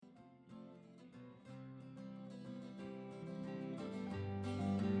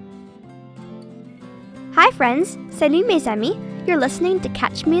Hi friends, salut mes amis. You're listening to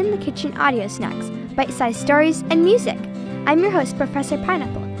Catch Me in the Kitchen audio snacks, bite-sized stories and music. I'm your host, Professor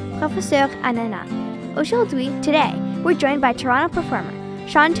Pineapple, Professeur Ananas. Today, we're joined by Toronto performer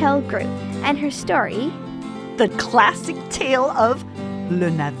Chantale Groulx and her story, The Classic Tale of Le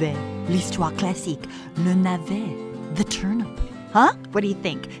Navet. L'histoire classique, Le Navet, the turnip. Huh? What do you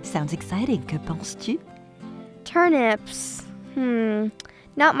think? Sounds exciting. Que penses-tu? turnips.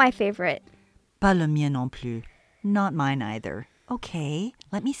 Not my favorite. Pas le mien non plus. Not mine either. Okay,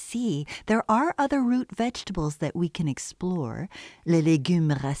 let me see. There are other root vegetables that we can explore. Les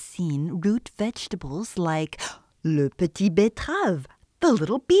légumes racines, root vegetables like le petit betterave, the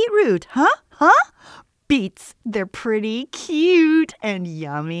little beetroot. Huh? Beets, they're pretty cute and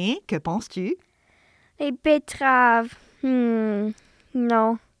yummy. Que penses-tu? Les betteraves.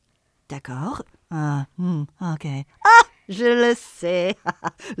 No. D'accord. Okay. Je le sais.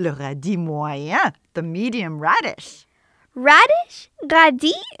 Le radis moyen, the medium radish. Radish?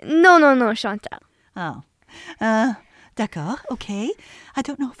 Radis? No, Chantal. Oh. D'accord, okay. I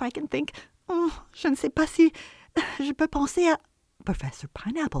don't know if I can think. Je ne sais pas si je peux penser à... Professor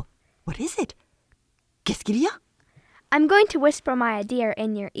Pineapple, what is it? Qu'est-ce qu'il y a? I'm going to whisper my idea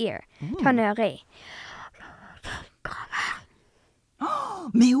in your ear. Ton oreille.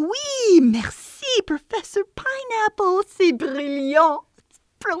 Mais oui, merci, Professor Pineapple. C'est brillant. It's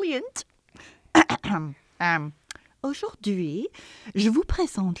brilliant. Aujourd'hui, je vous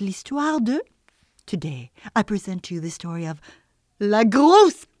présente l'histoire de... Today, I present to you the story of La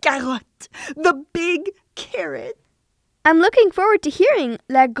grosse carrotte, the big carrot. I'm looking forward to hearing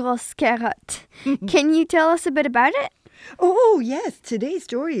La grosse carrotte. Can you tell us a bit about it? Oh, yes. Today's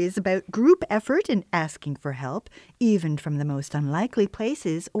story is about group effort and asking for help, even from the most unlikely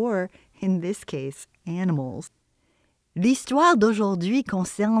places or, in this case, animals. L'histoire d'aujourd'hui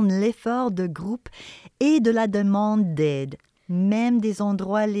concerne l'effort de groupe et de la demande d'aide, même des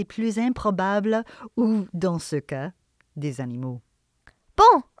endroits les plus improbables ou, dans ce cas, des animaux.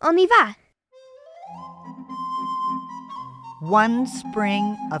 Bon, on y va. One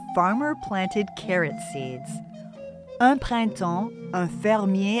spring, a farmer planted carrot seeds. Un printemps, un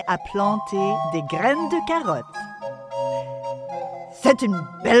fermier a planté des graines de carottes. C'est une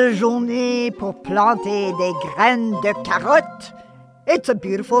belle journée pour planter des graines de carottes. It's a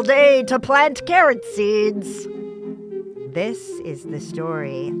beautiful day to plant carrot seeds. This is the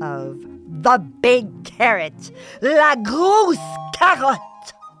story of the big carrot, la grosse carotte.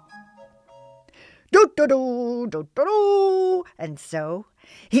 Do-do-do, do-do-do. And so,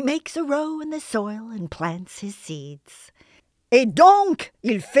 he makes a row in the soil and plants his seeds. Et donc,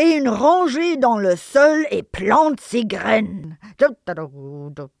 il fait une rangée dans le sol et plante ses graines. Do-do-do,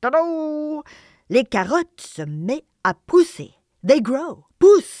 do-do-do. Les carottes se mettent à pousser. They grow,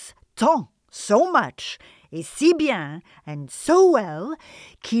 poussent, tant, so much, et si bien, and so well,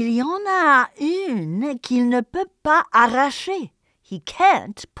 qu'il y en a une qu'il ne peut pas arracher. He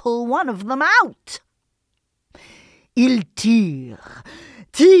can't pull one of them out. Il tire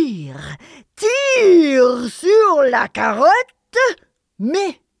sur la carotte,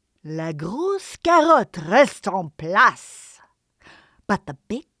 mais la grosse carotte reste en place. But the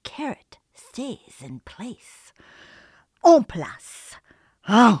big carrot stays in place. En place.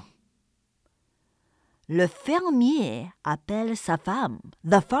 Le fermier appelle sa femme.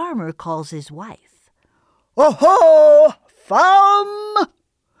 The farmer calls his wife. Oh ho! Femme!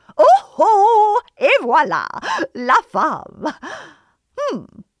 Oh, et voilà, la femme.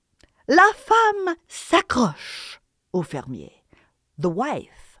 La femme s'accroche au fermier. The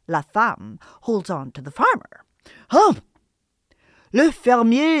wife, la femme, holds on to the farmer. Le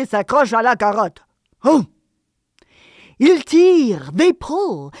fermier s'accroche à la carotte. Il tire, they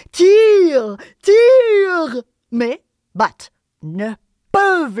pull, tire, but ne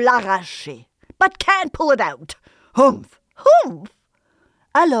peuvent l'arracher, but can't pull it out. Humph.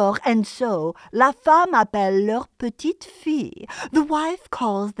 Alors, and so, la femme appelle leur petite fille. The wife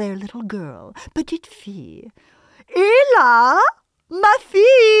calls their little girl, petite fille. Et là, ma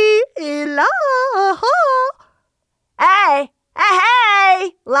fille est là. Hey,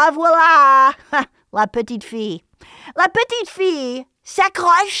 la voilà, la petite fille. La petite fille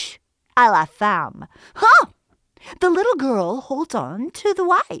s'accroche à la femme. The little girl holds on to the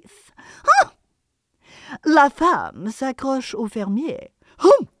wife. La femme s'accroche au fermier.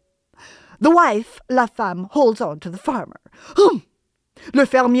 The wife, la femme, holds on to the farmer. Le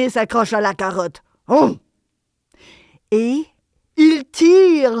fermier s'accroche à la carotte. Et il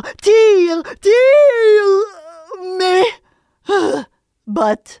tire, mais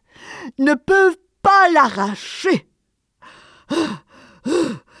but ne peuvent pas l'arracher.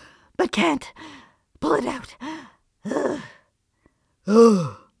 But can't Pull it out.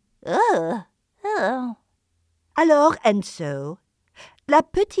 Alors, Enzo, la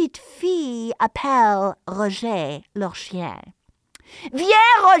petite fille appelle Roger, leur chien.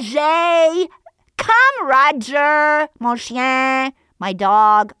 Viens, Roger! Come, Roger, mon chien, my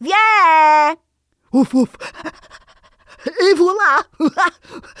dog, viens! Ouf, ouf. Et voilà.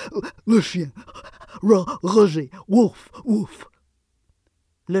 Le chien. Roger. Ouf, ouf.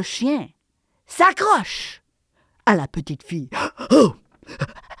 Le chien s'accroche à la petite fille. Oh.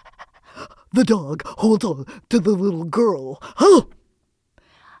 The dog holds on to the little girl. Oh.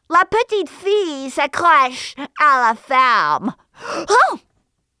 La petite fille s'accroche à la femme. Oh!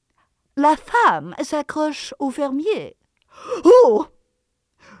 La femme s'accroche au fermier. Oh!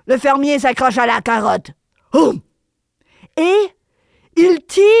 Le fermier s'accroche à la carotte. Oh. Et il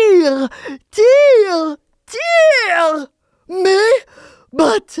tire. Mais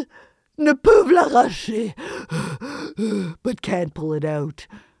But ne peuvent l'arracher. But can't pull it out.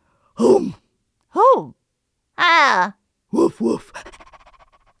 Home. Ah! Woof, woof.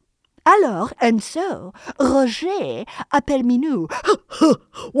 Alors, Enzo, Roger appelle Minou.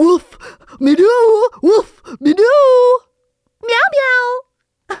 Woof, Minou, woof, Minou. Miaou, miaou.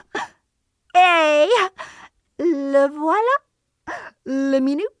 Et le voilà, le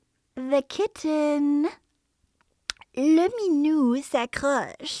Minou, the kitten. Le Minou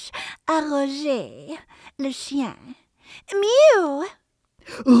s'accroche à Roger, le chien. Miaou.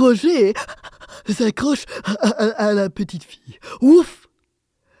 Roger s'accroche à la petite fille. Ouf!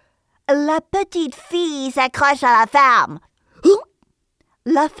 La petite fille s'accroche à la femme.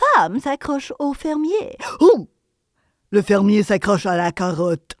 La femme s'accroche au fermier. Le fermier s'accroche à la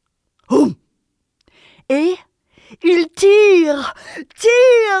carotte. Et il tire,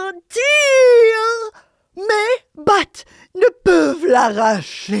 mais But ne peuvent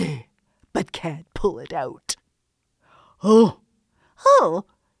l'arracher. But can't pull it out.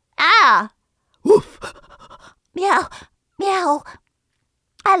 Ah! Ouf! Miaou, miaou.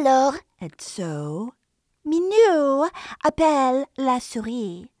 Alors, Enzo, Minou appelle la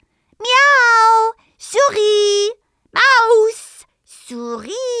souris. Miaou, souris, mouse,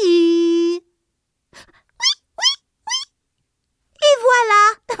 souris. Oui. Et voilà,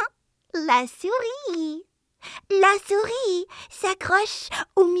 la souris. La souris s'accroche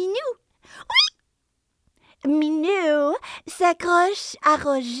au Minou. Oui. Minou s'accroche à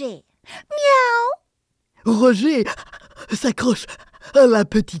Roger. Miaou. Roger s'accroche à la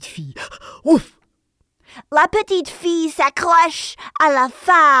petite fille. Ouf! La petite fille s'accroche à la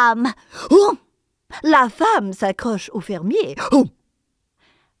femme. La femme s'accroche au fermier.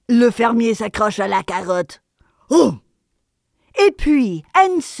 Le fermier s'accroche à la carotte. Et puis,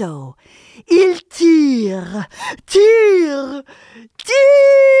 Enzo, il tire,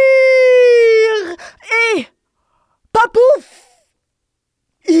 et papouf!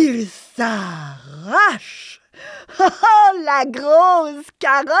 Il s'arrache. La grosse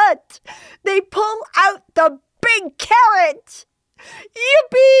carotte. They pull out the big carrot.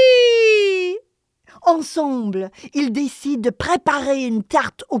 Youpi! Ensemble, ils décident de préparer une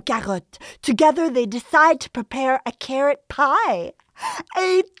tarte aux carottes. Together, they decide to prepare a carrot pie.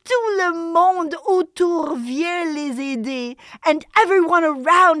 Et tout le monde autour vient les aider. And everyone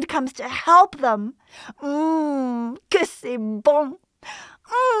around comes to help them. Que c'est bon.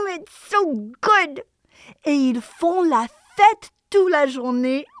 It's so good. Et ils font la fête toute la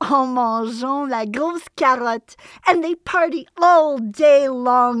journée en mangeant la grosse carotte. And they party all day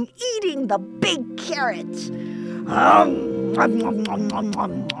long eating the big carrot.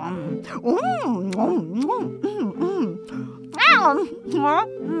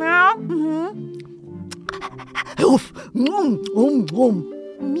 Ouf! Meow,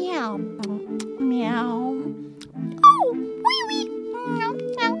 meow. Oh, oui. Meow,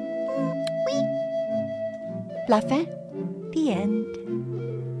 meow. Oui. La fin. The end.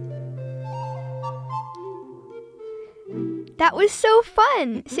 That was so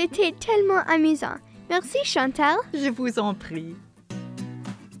fun! C'était tellement amusant. Merci Chantale. Je vous en prie.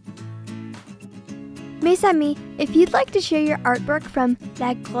 Mes amis, if you'd like to share your artwork from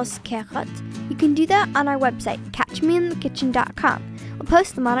La Grosse Carrotte, you can do that on our website, catchmeinthekitchen.com. We'll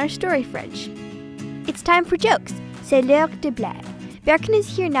post them on our story fridge. It's time for jokes. C'est l'heure de blague. Berkin is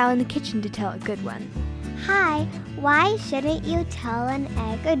here now in the kitchen to tell a good one. Hi, why shouldn't you tell an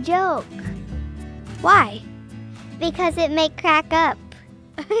egg a joke? Why? Because it may crack up.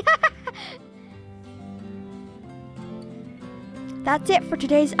 That's it for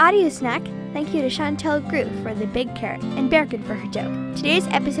today's audio snack. Thank you to Chantale Groulx for the big carrot and Berkin for her joke. Today's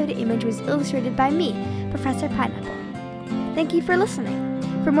episode image was illustrated by me, Professor Pineapple. Thank you for listening.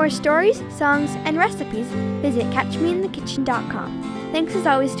 For more stories, songs, and recipes, visit catchmeinthekitchen.com. Thanks as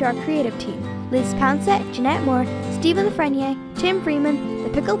always to our creative team, Liz Pouncett, Jeanette Moore, Stephen Lafreniere, Tim Freeman, The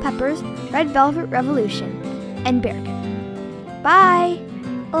Pickled Peppers, Red Velvet Revolution, and Birgit. Bye!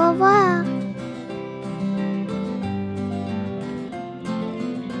 Au revoir.